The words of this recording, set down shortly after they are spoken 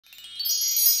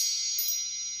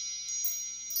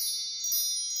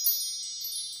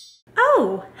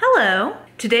Oh, hello.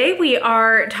 Today we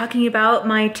are talking about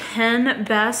my 10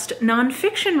 best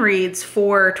nonfiction reads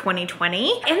for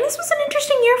 2020. And this was an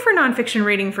interesting year for nonfiction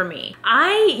reading for me.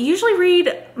 I usually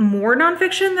read more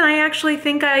nonfiction than I actually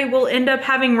think I will end up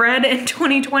having read in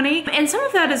 2020. And some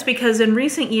of that is because in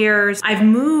recent years, I've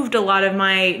moved a lot of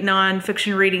my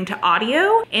nonfiction reading to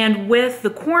audio. And with the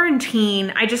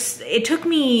quarantine, it took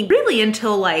me really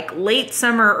until like late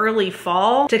summer, early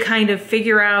fall to kind of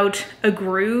figure out a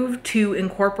groove to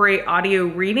incorporate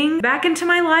audio reading back into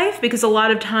my life, because a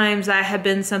lot of times that had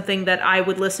been something that I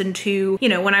would listen to, you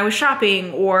know, when I was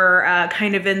shopping or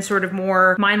kind of in sort of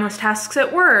more mindless tasks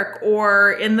at work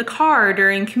or in the car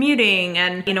during commuting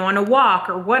and, you know, on a walk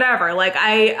or whatever. Like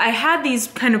I had these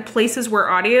kind of places where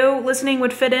audio listening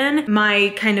would fit in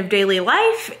my kind of daily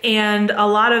life, and a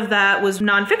lot of that was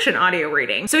nonfiction audio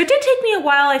reading. So it did take me a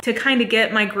while to kind of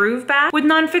get my groove back with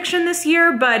nonfiction this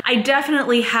year, but I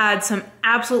definitely had some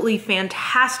absolutely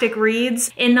fantastic reads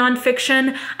in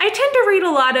nonfiction. I tend to read a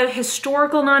lot of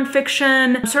historical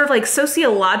nonfiction, sort of like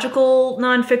sociological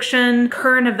nonfiction,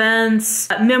 current events,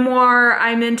 memoir.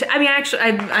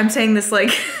 I'm saying this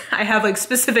like I have like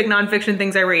specific nonfiction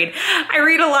things I read. I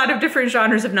read a lot of different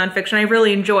genres of nonfiction. I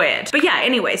really enjoy it. But yeah,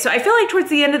 anyway, so I feel like towards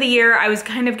the end of the year, I was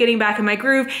kind of getting back in my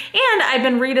groove, and I've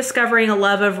been rediscovering a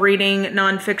love of reading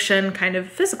nonfiction kind of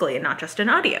physically and not just in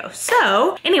audio.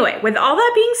 So anyway, with all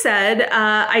that being said,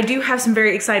 I do have some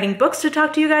very exciting books to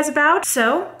talk to you guys about,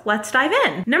 so let's dive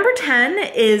in. Number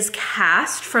 10 is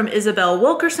Cast from Isabel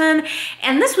Wilkerson,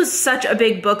 and this was such a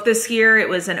big book this year. It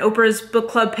was an Oprah's book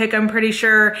club pick, I'm pretty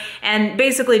sure, and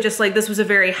basically just like this was a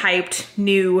very hyped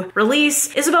new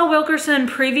release. Isabel Wilkerson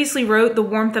previously wrote The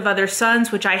Warmth of Other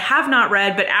Suns, which I have not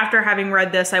read, but after having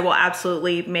read this, I will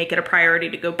absolutely make it a priority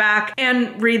to go back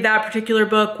and read that particular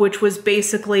book, which was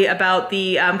basically about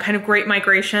the kind of great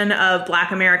migration of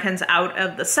Black Americans out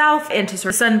of the South into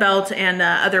sort of Sun Belt and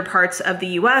other parts of the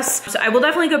US. So I will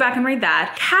definitely go back and read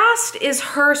that. Cast is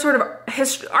her sort of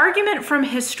argument from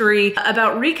history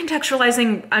about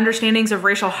recontextualizing understandings of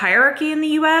racial hierarchy in the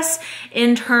US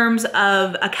in terms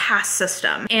of a caste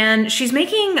system. And she's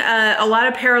making a lot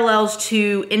of parallels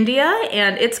to India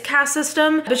and its caste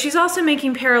system, but she's also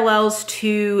making parallels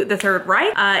to the Third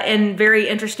Reich in very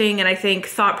interesting and I think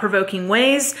thought-provoking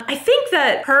ways. I think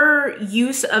that her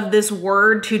use of this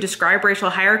word to describe racial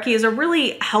hierarchy is a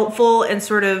really helpful and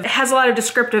sort of has a lot of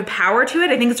descriptive power to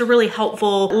it. I think it's a really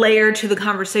helpful layer to the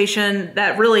conversation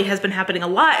that really has been happening a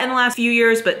lot in the last few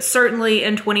years, but certainly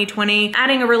in 2020,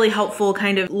 adding a really helpful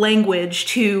kind of language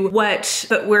to what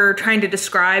we're trying to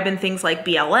describe in things like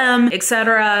BLM,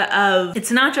 etc. Of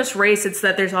it's not just race, it's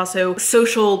that there's also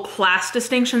social class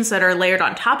distinctions that are layered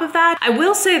on top of that. I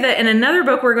will say that in another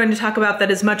book we're going to talk about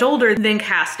that is much older than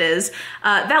Cast is,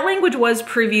 that language was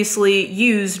previously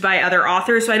used by other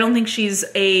authors, so I don't think she's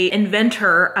a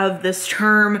inventor of this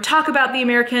term. Talk about the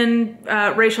American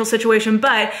racial situation,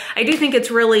 but I do think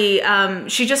it's really,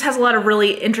 she just has a lot of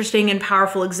really interesting and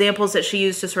powerful examples that she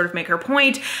used to sort of make her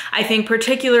point. I think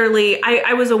particularly,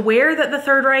 I was aware that the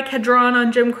Third Reich had drawn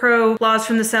on Jim Crow laws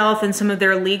from the South and some of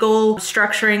their legal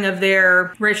structuring of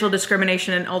their racial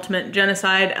discrimination and ultimate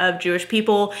genocide of Jewish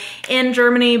people in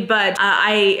Germany, but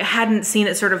I hadn't seen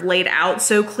it sort of laid out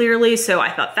so clearly, so I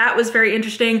thought that was very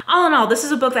interesting. All in all, this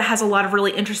is a book that has a lot of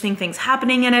really interesting things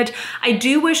happening in it. I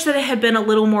do wish that it had been a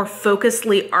little more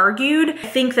focusedly argued. I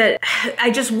think that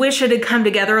I just wish it had come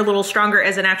together a little stronger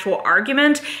as an actual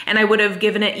argument, and I would have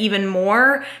given it even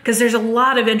more, because there's a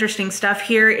lot of interesting stuff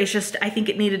here. It's just, I think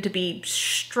it needed to be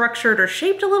structured or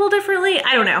shaped a little differently.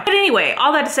 I don't know. But anyway,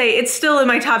 all that to say, it's still in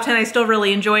my top 10. I still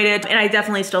really enjoyed it, and I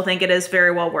definitely still think it is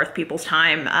very well worth people's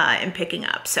time in picking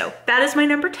up. So that is my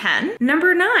number 10.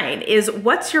 Number 9 is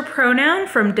What's Your Pronoun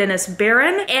from Dennis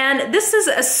Barron, and this is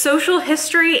a social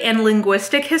history and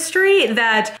linguistic history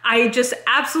that I just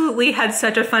absolutely had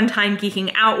such a fun time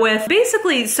geeking out with.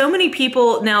 Basically, so many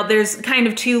people, now there's kind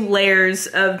of two layers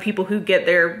of people who get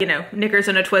their, you know, knickers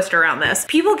in a twist around this.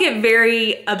 People get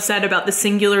very upset about the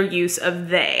singular use of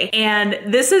they, and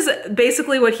this is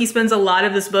basically what he spends a lot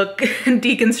of this book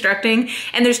deconstructing,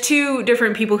 and there's two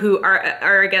different people who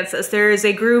are against this. There is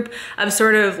a group of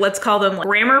sort of, let's call them like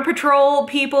grammar patrol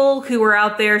people who are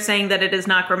out there saying that it is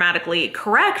not grammatically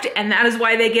correct, and that is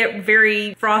why they get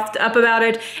very frothed up about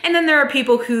it. And then there are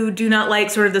people who do not like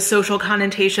sort of of the social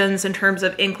connotations in terms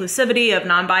of inclusivity of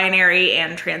non-binary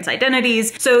and trans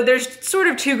identities. So there's sort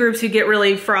of two groups who get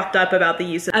really frothed up about the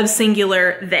use of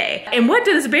singular they. And what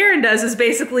Dennis Barron does is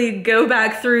basically go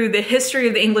back through the history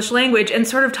of the English language and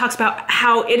sort of talks about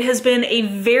how it has been a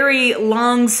very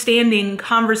long-standing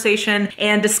conversation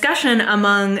and discussion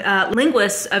among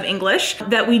linguists of English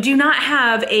that we do not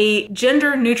have a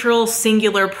gender-neutral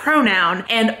singular pronoun,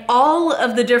 and all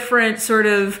of the different sort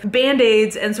of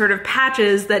band-aids and sort of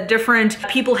patches that different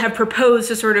people have proposed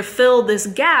to sort of fill this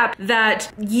gap,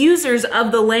 that users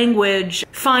of the language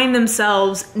find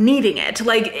themselves needing it.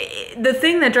 Like, the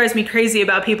thing that drives me crazy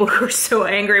about people who are so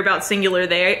angry about singular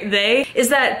they is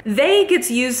that they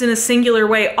gets used in a singular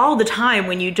way all the time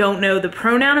when you don't know the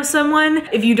pronoun of someone.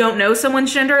 If you don't know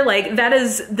someone's gender, like, that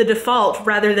is the default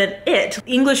rather than it.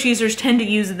 English users tend to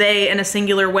use they in a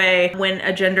singular way when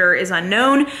a gender is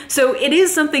unknown. So it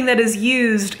is something that is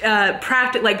used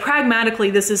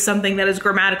pragmatically. This is something that is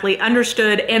grammatically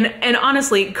understood and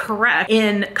honestly correct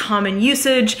in common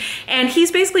usage. And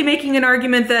he's basically making an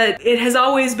argument that it has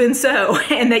always been so,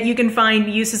 and that you can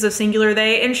find uses of singular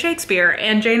they in Shakespeare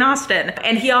and Jane Austen.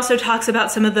 And he also talks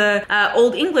about some of the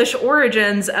Old English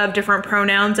origins of different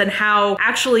pronouns and how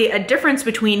actually a difference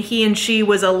between he and she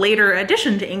was a later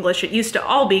addition to English. It used to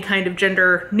all be kind of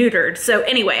gender neutered. So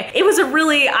anyway, it was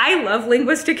I love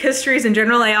linguistic histories in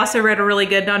general. I also read a really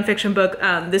good nonfiction book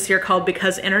this year called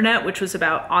Because Internet, which was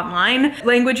about online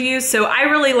language use. So I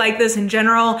really like this in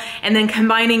general. And then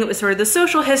combining it with sort of the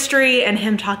social history and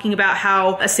him talking about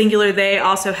how a singular they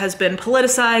also has been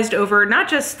politicized over not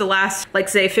just the last, like,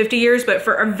 say 50 years, but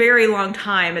for a very long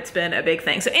time, it's been a big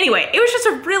thing. So anyway, it was just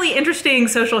a really interesting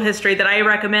social history that I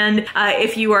recommend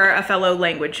if you are a fellow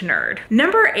language nerd.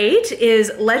 Number 8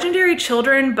 is Legendary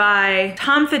Children by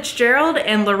Tom Fitzgerald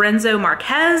and Lorenzo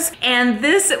Marquez. And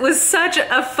this was such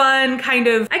a fun kind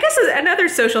of, I guess, another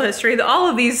social history. All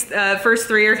of these first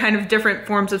three are kind of different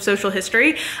forms of social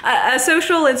history. A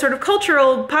social and sort of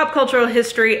pop cultural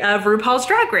history of RuPaul's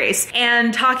Drag Race,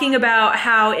 and talking about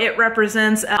how it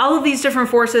represents all of these different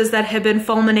forces that have been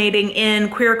fulminating in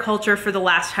queer culture for the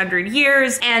last 100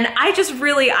 years. And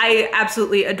I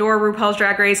absolutely adore RuPaul's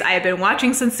Drag Race. I have been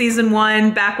watching since season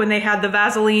 1, back when they had the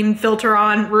Vaseline filter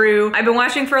on Ru. I've been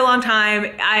watching for a long time.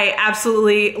 I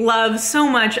absolutely love so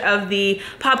much of the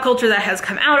pop culture that has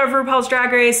come out of RuPaul's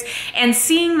Drag Race, and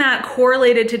seeing that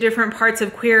correlated to different parts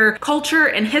of queer culture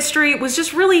and history was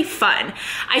just really fun.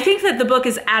 I think that the book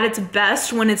is at its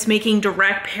best when it's making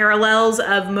direct parallels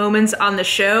of moments on the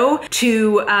show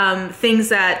to things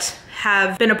that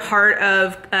have been a part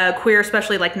of queer,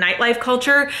 especially like nightlife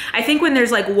culture. I think when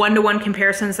there's like one-to-one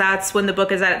comparisons, that's when the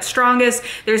book is at its strongest.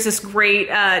 There's this great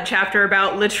chapter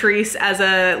about Latrice as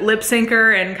a lip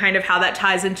syncer and kind of how that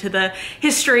ties into the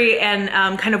history and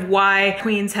kind of why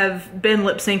queens have been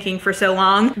lip syncing for so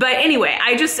long. But anyway,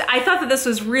 I thought that this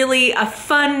was really a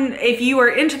fun, if you are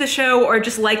into the show or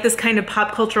just like this kind of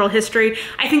pop cultural history,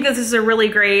 I think this is a really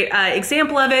great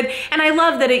example of it. And I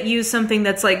love that it used something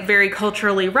that's like very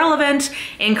culturally relevant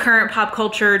in current pop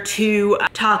culture to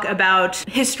talk about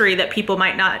history that people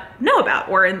might not know about,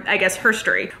 or in, I guess,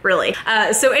 herstory, really.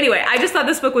 So anyway, I just thought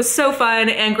this book was so fun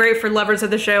and great for lovers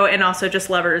of the show and also just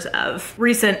lovers of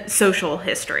recent social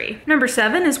history. Number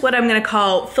 7 is what I'm going to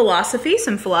call philosophy,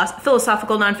 some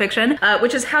philosophical nonfiction,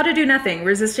 which is How to Do Nothing,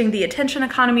 Resisting the Attention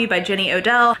Economy by Jenny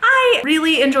Odell. I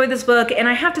really enjoyed this book, and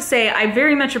I have to say, I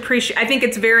very much I think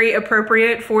it's very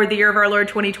appropriate for the year of our Lord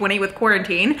 2020 with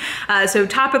quarantine. So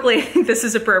topically, I think this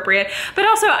is appropriate, but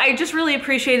also I just really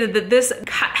appreciated that this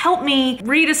helped me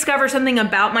rediscover something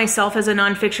about myself as a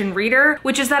nonfiction reader,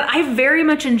 which is that I very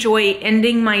much enjoy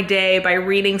ending my day by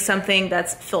reading something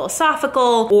that's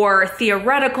philosophical or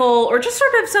theoretical, or just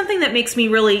sort of something that makes me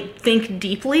really think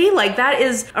deeply. Like, that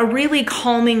is a really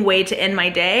calming way to end my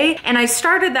day. And I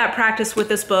started that practice with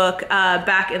this book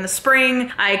back in the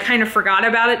spring. I kind of forgot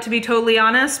about it, to be totally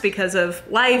honest, because of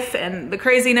life and the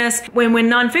craziness. When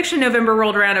nonfiction November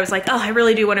rolled around, I was like, oh, I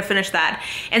really do want to finish that.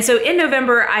 And so in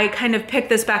November, I kind of picked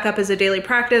this back up as a daily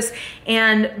practice.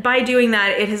 And by doing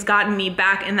that, it has gotten me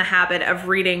back in the habit of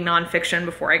reading nonfiction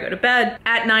before I go to bed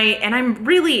at night. And I'm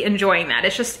really enjoying that.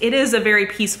 It is a very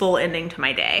peaceful ending to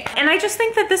my day. And I just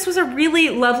think that this was a really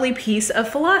lovely piece of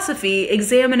philosophy,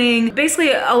 examining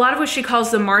basically a lot of what she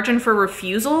calls the margin for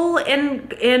refusal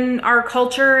in our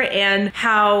culture, and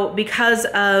how because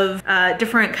of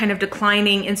different kind of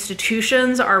declining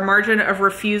institutions, our margin of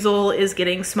refusal refusal is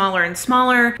getting smaller and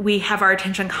smaller. We have our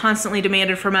attention constantly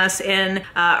demanded from us in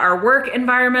our work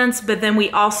environments, but then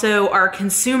we also are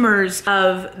consumers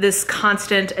of this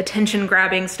constant attention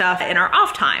grabbing stuff in our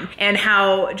off time, and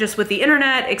how just with the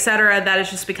internet, etc., that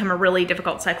has just become a really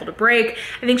difficult cycle to break.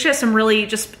 I think she has some really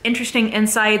just interesting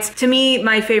insights. To me,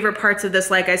 my favorite parts of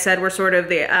this, like I said, were sort of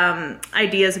the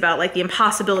ideas about like the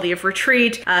impossibility of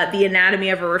retreat, the anatomy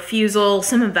of a refusal.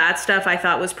 Some of that stuff I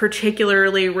thought was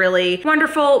particularly really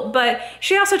wonderful, but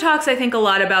she also talks, I think, a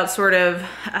lot about sort of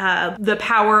the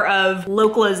power of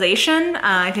localization.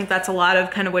 I think that's a lot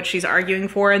of kind of what she's arguing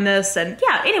for in this. And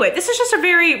yeah, anyway, this is just a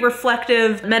very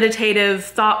reflective, meditative,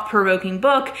 thought-provoking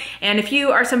book. And if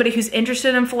you are somebody who's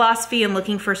interested in philosophy and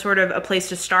looking for sort of a place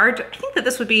to start, I think that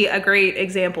this would be a great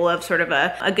example of sort of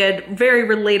a good, very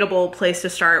relatable place to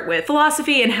start with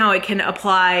philosophy and how it can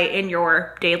apply in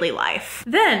your daily life.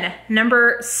 Then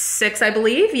number 6, I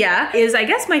believe, yeah, is I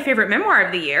guess my favorite memoir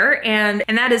of the year. And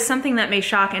that is Something That May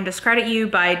Shock and Discredit You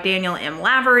by Daniel M.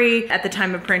 Lavery. At the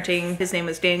time of printing, his name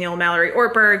was Daniel Mallory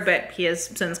Ortberg, but he has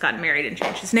since gotten married and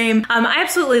changed his name. I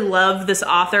absolutely love this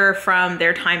author from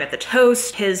their time at The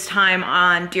Toast, his time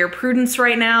on Dear Prudence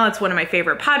right now. It's one of my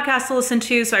favorite podcasts to listen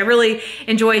to, so I really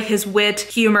enjoy his wit,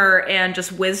 humor, and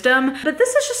just wisdom. But this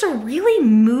is just a really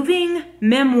moving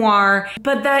memoir,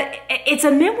 but that it's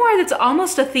a memoir that's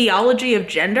almost a theology of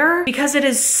gender, because it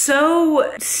is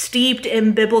so steeped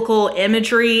in biblical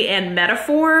imagery and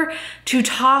metaphor to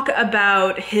talk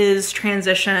about his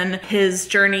transition, his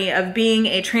journey of being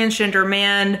a transgender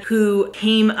man who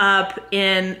came up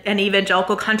in an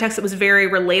evangelical context that was very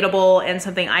relatable and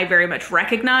something I very much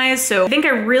recognize. So I think I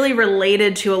really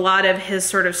related to a lot of his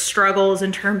sort of struggles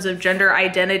in terms of gender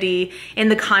identity in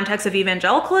the context of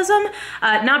evangelicalism,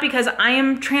 not because I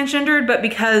am transgendered, but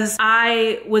because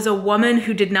I was a woman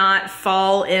who did not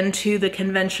fall into the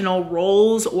conventional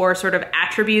roles or sort of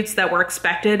attributes that were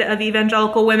expected of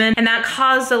evangelical women. And that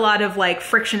caused a lot of like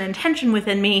friction and tension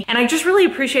within me. And I just really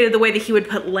appreciated the way that he would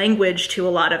put language to a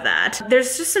lot of that.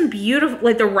 There's just some beautiful,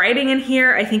 like the writing in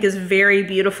here I think is very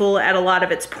beautiful at a lot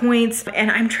of its points.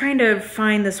 And I'm trying to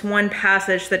find this one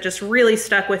passage that just really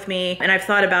stuck with me and I've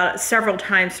thought about it several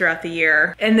times throughout the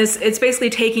year. And it's basically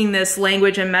taking this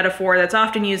language and metaphor that's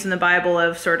often used in the Bible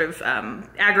of sort of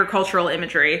agricultural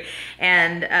imagery.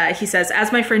 And he says,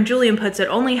 as my friend Julian puts it,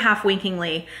 only half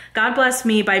winkingly, God blessed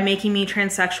me by making me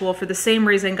transsexual for the same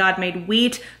reason God made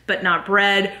wheat but not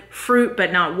bread, fruit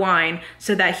but not wine,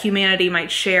 so that humanity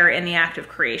might share in the act of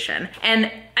creation.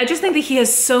 And I just think that he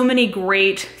has so many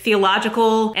great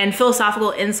theological and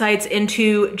philosophical insights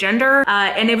into gender,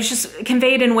 and it was just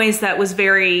conveyed in ways that was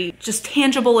very just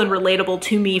tangible and relatable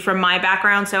to me from my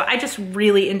background. So I just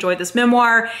really enjoyed this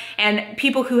memoir, and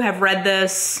people who have read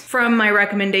this from my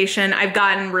recommendation, I've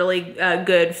gotten really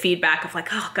good feedback of like,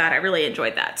 oh God, I really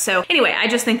enjoyed that. So anyway, I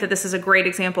just think that this is a great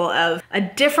example of a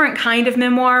different kind of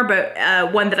memoir,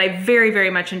 but one that I very, very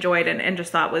much enjoyed and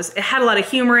just thought it had a lot of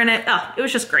humor in it. Oh, it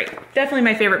was just great. Definitely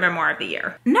my favorite memoir of the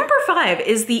year. Number 5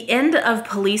 is The End of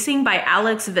Policing by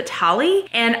Alex Vitale.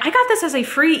 And I got this as a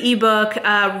free ebook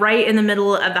right in the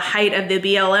middle of the height of the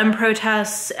BLM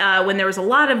protests, when there was a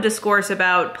lot of discourse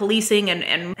about policing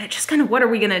and just kind of what are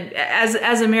we gonna,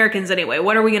 as Americans anyway,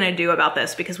 what are we gonna do about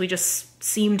this? Because we just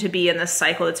seem to be in this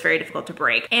cycle that's very difficult to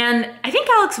break. And I think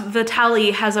Alex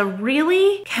Vitale has a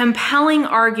really compelling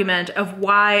argument of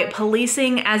why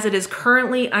policing as it is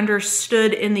currently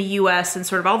understood in the US and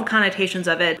sort of all the connotations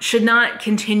of it should not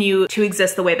continue to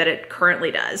exist the way that it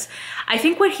currently does. I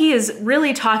think what he is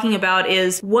really talking about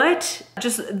is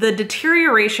just the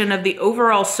deterioration of the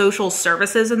overall social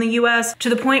services in the US, to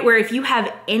the point where if you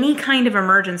have any kind of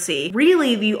emergency,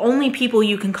 really the only people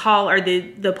you can call are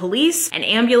the police, an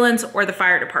ambulance, or the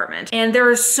fire department. And there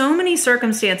are so many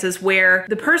circumstances where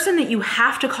the person that you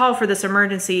have to call for this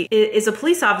emergency is a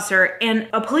police officer, and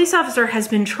a police officer has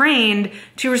been trained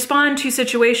to respond to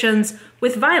situations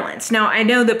with violence. Now, I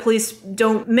know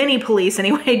that many police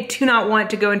anyway, do not want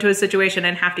to go into a situation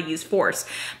and have to use force,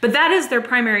 but that is their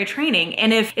primary training.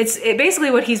 And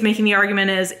basically what he's making the argument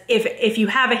is, if you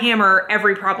have a hammer,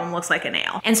 every problem looks like a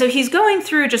nail. And so he's going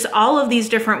through just all of these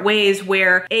different ways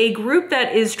where a group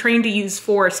that is trained to use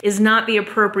force is not the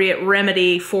appropriate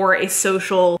remedy for a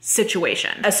social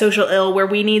situation, a social ill where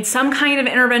we need some kind of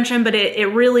intervention, but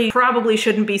it really probably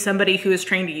shouldn't be somebody who is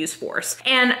trained to use force.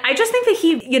 And I just think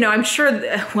that I'm sure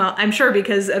well, I'm sure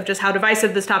because of just how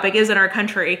divisive this topic is in our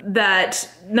country, that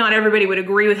not everybody would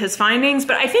agree with his findings,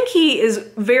 but I think he is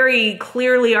very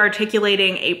clearly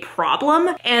articulating a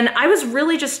problem. And I was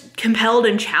really just compelled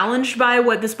and challenged by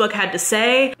what this book had to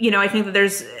say. You know, I think that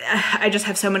I just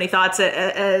have so many thoughts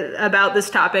about this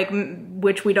topic,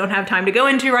 which we don't have time to go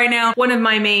into right now. One of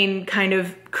my main kind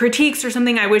of critiques, or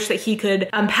something I wish that he could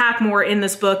unpack more in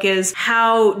this book, is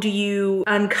how do you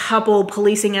uncouple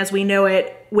policing as we know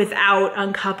it without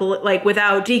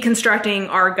deconstructing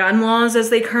our gun laws as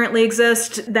they currently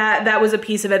exist. That was a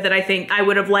piece of it that I think I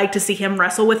would have liked to see him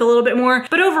wrestle with a little bit more.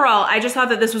 But overall, I just thought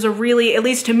that this was a really, at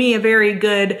least to me, a very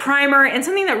good primer and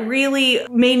something that really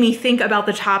made me think about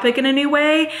the topic in a new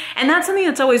way. And that's something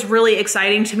that's always really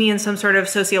exciting to me in some sort of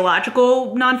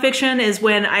sociological nonfiction, is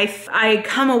when I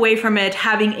come away from it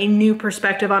having a new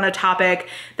perspective on a topic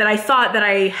that I thought that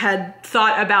I had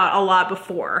thought about a lot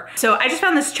before. So I just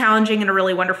found this challenging in a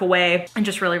really wonderful way and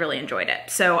just really, really enjoyed it.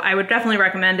 So I would definitely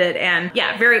recommend it. And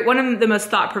yeah, one of the most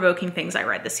thought-provoking things I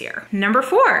read this year. Number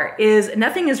 4 is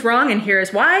Nothing is Wrong and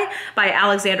Here's Why by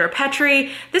Alexandra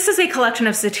Petrie. This is a collection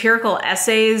of satirical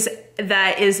essays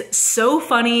that is so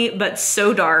funny, but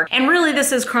so dark. And really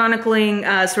this is chronicling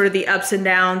sort of the ups and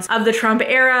downs of the Trump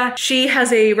era. She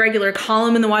has a regular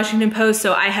column in the Washington Post,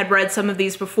 so I had read some of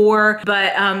these before,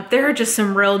 but there are just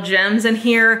some real gems in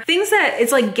here. Things that,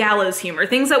 it's like gallows humor,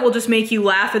 things that will just make you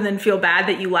laugh and then feel bad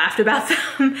that you laughed about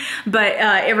them. But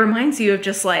it reminds you of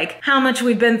just like how much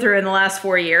we've been through in the last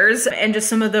 4 years, and just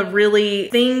some of the really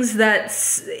things that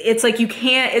it's like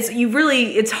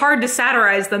it's hard to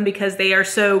satirize them because they are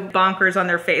so bonkers on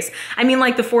their face. I mean,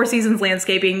 like the Four Seasons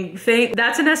landscaping thing,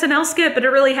 that's an SNL skit, but it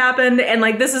really happened. And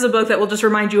like, this is a book that will just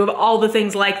remind you of all the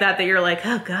things like that you're like,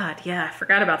 oh God, yeah, I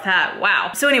forgot about that.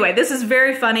 Wow. So anyway, this is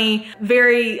very funny.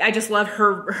 I just love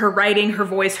her writing, her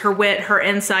voice, her wit, her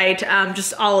insight,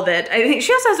 just all of it. I think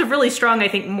she also has a really strong, I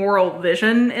think, moral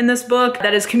vision in this book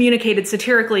that is communicated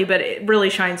satirically, but it really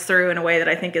shines through in a way that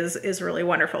I think is really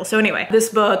wonderful. So anyway, this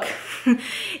book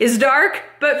is dark,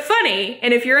 but funny.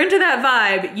 And if you're into that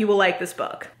vibe, you will like this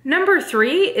book. Number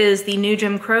 3 is The New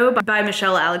Jim Crow by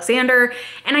Michelle Alexander.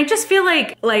 And I just feel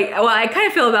well, I kind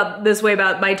of feel about this way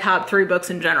about my top 3 books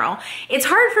in general. It's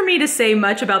hard for me to say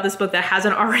much about this book that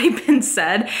hasn't already been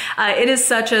said. It is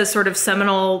such a sort of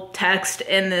seminal text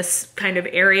in this kind of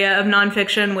area of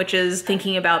nonfiction, which is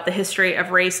thinking about the history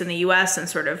of race in the US and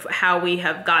sort of how we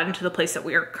have gotten to the place that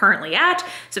we are currently at.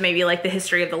 So maybe like the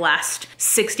history of the last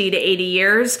 60 to 80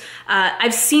 years.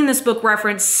 I've seen this book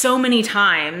referenced so many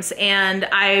times, and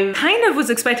I kind of was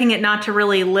expecting it not to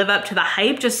really live up to the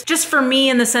hype, just for me,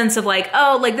 in the sense of like,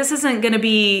 oh, like this isn't gonna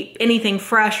be anything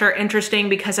fresh or interesting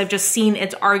because I've just seen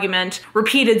its argument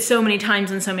repeated so many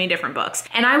times in so many different books.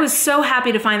 And I was so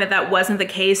happy to find that that wasn't the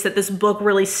case, that this book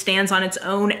really stands on its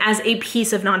own as a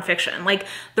piece of nonfiction. Like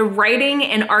the writing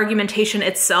and argumentation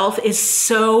itself is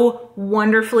so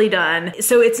wonderfully done.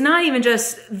 So it's not even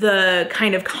just the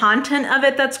kind of content of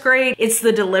it that's great, it's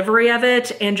the delivery of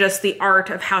it and just the art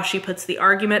of how she puts the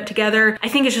argument together. I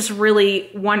think it's just really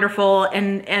wonderful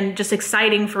and just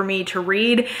exciting for me to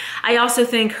read. I also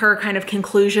think her kind of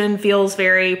conclusion feels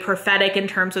very prophetic in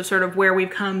terms of sort of where we've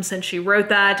come since she wrote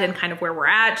that and kind of where we're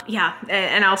at. Yeah,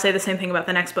 and I'll say the same thing about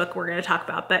the next book we're going to talk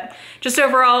about, but just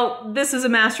overall, this is a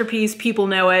masterpiece. People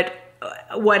know it.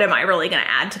 What am I really going to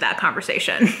add to that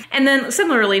conversation? And then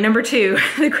similarly, number 2,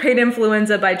 The Great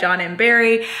Influenza by John M.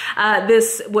 Barry.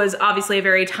 This was obviously a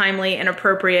very timely and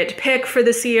appropriate pick for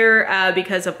this year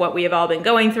because of what we have all been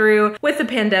going through with the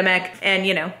pandemic. And,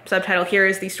 you know, subtitle here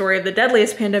is the story of the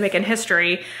deadliest pandemic in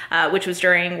history, which was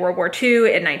during World War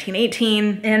II in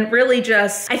 1918. And really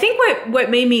just, I think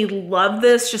what made me love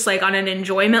this, just like on an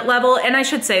enjoyment level, and I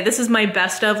should say this is my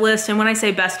best of list. And when I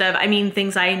say best of, I mean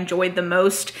things I enjoyed the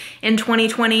most in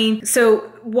 2020. So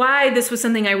why this was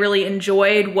something I really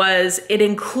enjoyed was it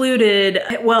included,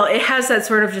 well, it has that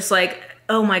sort of just like,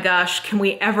 oh my gosh, can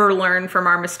we ever learn from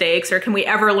our mistakes, or can we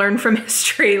ever learn from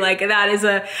history? Like that is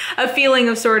a feeling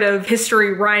of sort of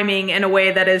history rhyming in a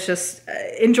way that is just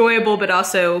enjoyable, but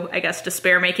also, I guess,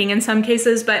 despair making in some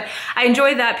cases. But I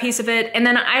enjoyed that piece of it. And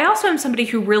then I also am somebody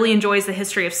who really enjoys the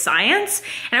history of science.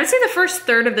 And I would say the first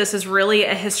third of this is really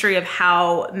a history of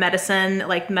how medicine,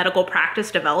 like medical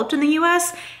practice, developed in the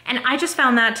US. And I just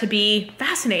found that to be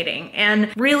fascinating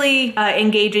and really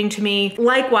engaging to me.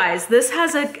 Likewise, this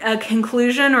has a conclusion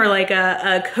or like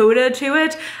a coda to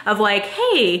it of like,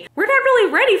 hey, we're not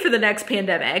really ready for the next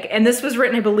pandemic. And this was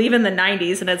written, I believe, in the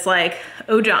 90s. And it's like,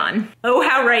 oh, John, oh,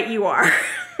 how right you are.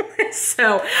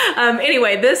 So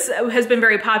anyway, this has been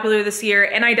very popular this year,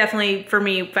 and I definitely, for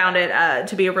me, found it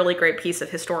to be a really great piece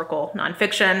of historical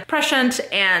nonfiction, prescient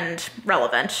and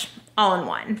relevant. all in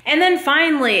one. And then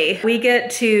finally, we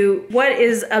get to what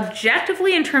is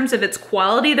objectively, in terms of its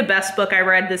quality, the best book I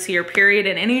read this year, period,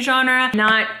 in any genre.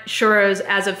 Not sure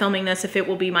as of filming this if it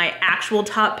will be my actual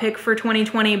top pick for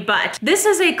 2020, but this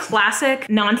is a classic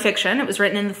nonfiction. It was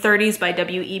written in the 30s by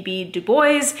W.E.B. Du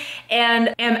Bois,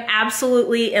 and am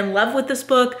absolutely in love with this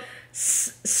book.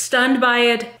 Stunned by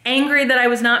it, angry that I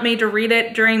was not made to read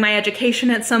it during my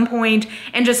education at some point,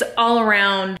 and just all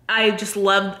around, I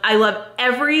love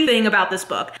everything about this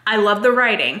book. I love the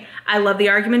writing. I love the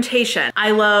argumentation.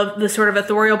 I love the sort of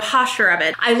authorial posture of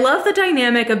it. I love the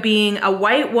dynamic of being a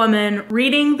white woman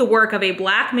reading the work of a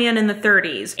black man in the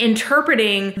 30s,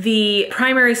 interpreting the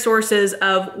primary sources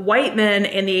of white men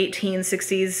in the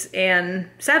 1860s and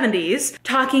 70s,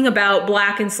 talking about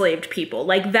black enslaved people.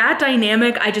 Like, that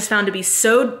dynamic I just found to be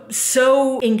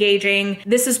so engaging.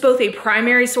 This is both a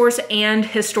primary source and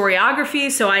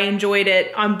historiography, so I enjoyed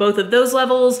it on both of those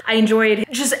levels. I enjoyed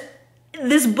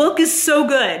this book is so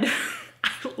good.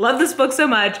 I love this book so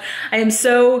much. I am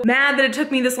so mad that it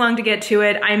took me this long to get to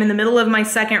it. I'm in the middle of my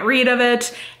second read of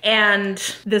it, and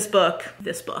this book,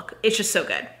 it's just so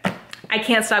good. I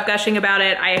can't stop gushing about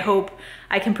it. I hope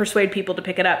I can persuade people to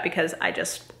pick it up because I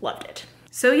just loved it.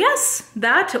 So yes,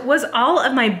 that was all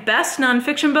of my best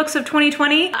nonfiction books of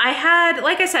 2020. I had,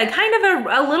 like I said, kind of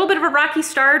a little bit of a rocky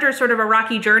start, or sort of a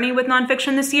rocky journey with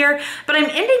nonfiction this year, but I'm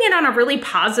ending it on a really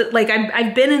positive, like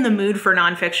I've been in the mood for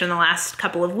nonfiction the last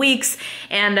couple of weeks,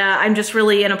 and I'm just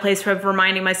really in a place of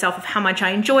reminding myself of how much I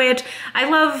enjoy it.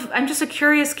 I'm just a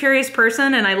curious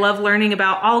person, and I love learning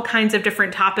about all kinds of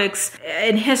different topics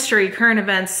in history, current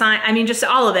events, science, I mean, just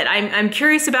all of it. I'm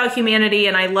curious about humanity,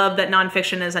 and I love that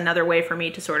nonfiction is another way for me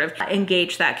to sort of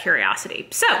engage that curiosity.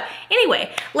 So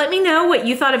anyway, let me know what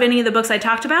you thought of any of the books I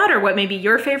talked about, or what maybe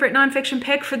your favorite nonfiction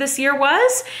pick for this year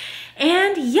was.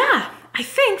 And yeah, I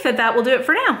think that will do it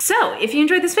for now. So if you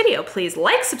enjoyed this video, please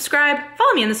like, subscribe,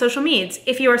 follow me on the social medias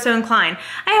if you are so inclined.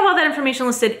 I have all that information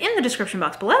listed in the description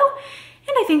box below,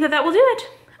 and I think that will do it.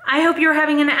 I hope you're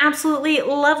having an absolutely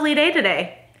lovely day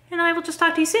today, and I will just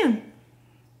talk to you soon.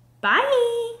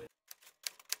 Bye.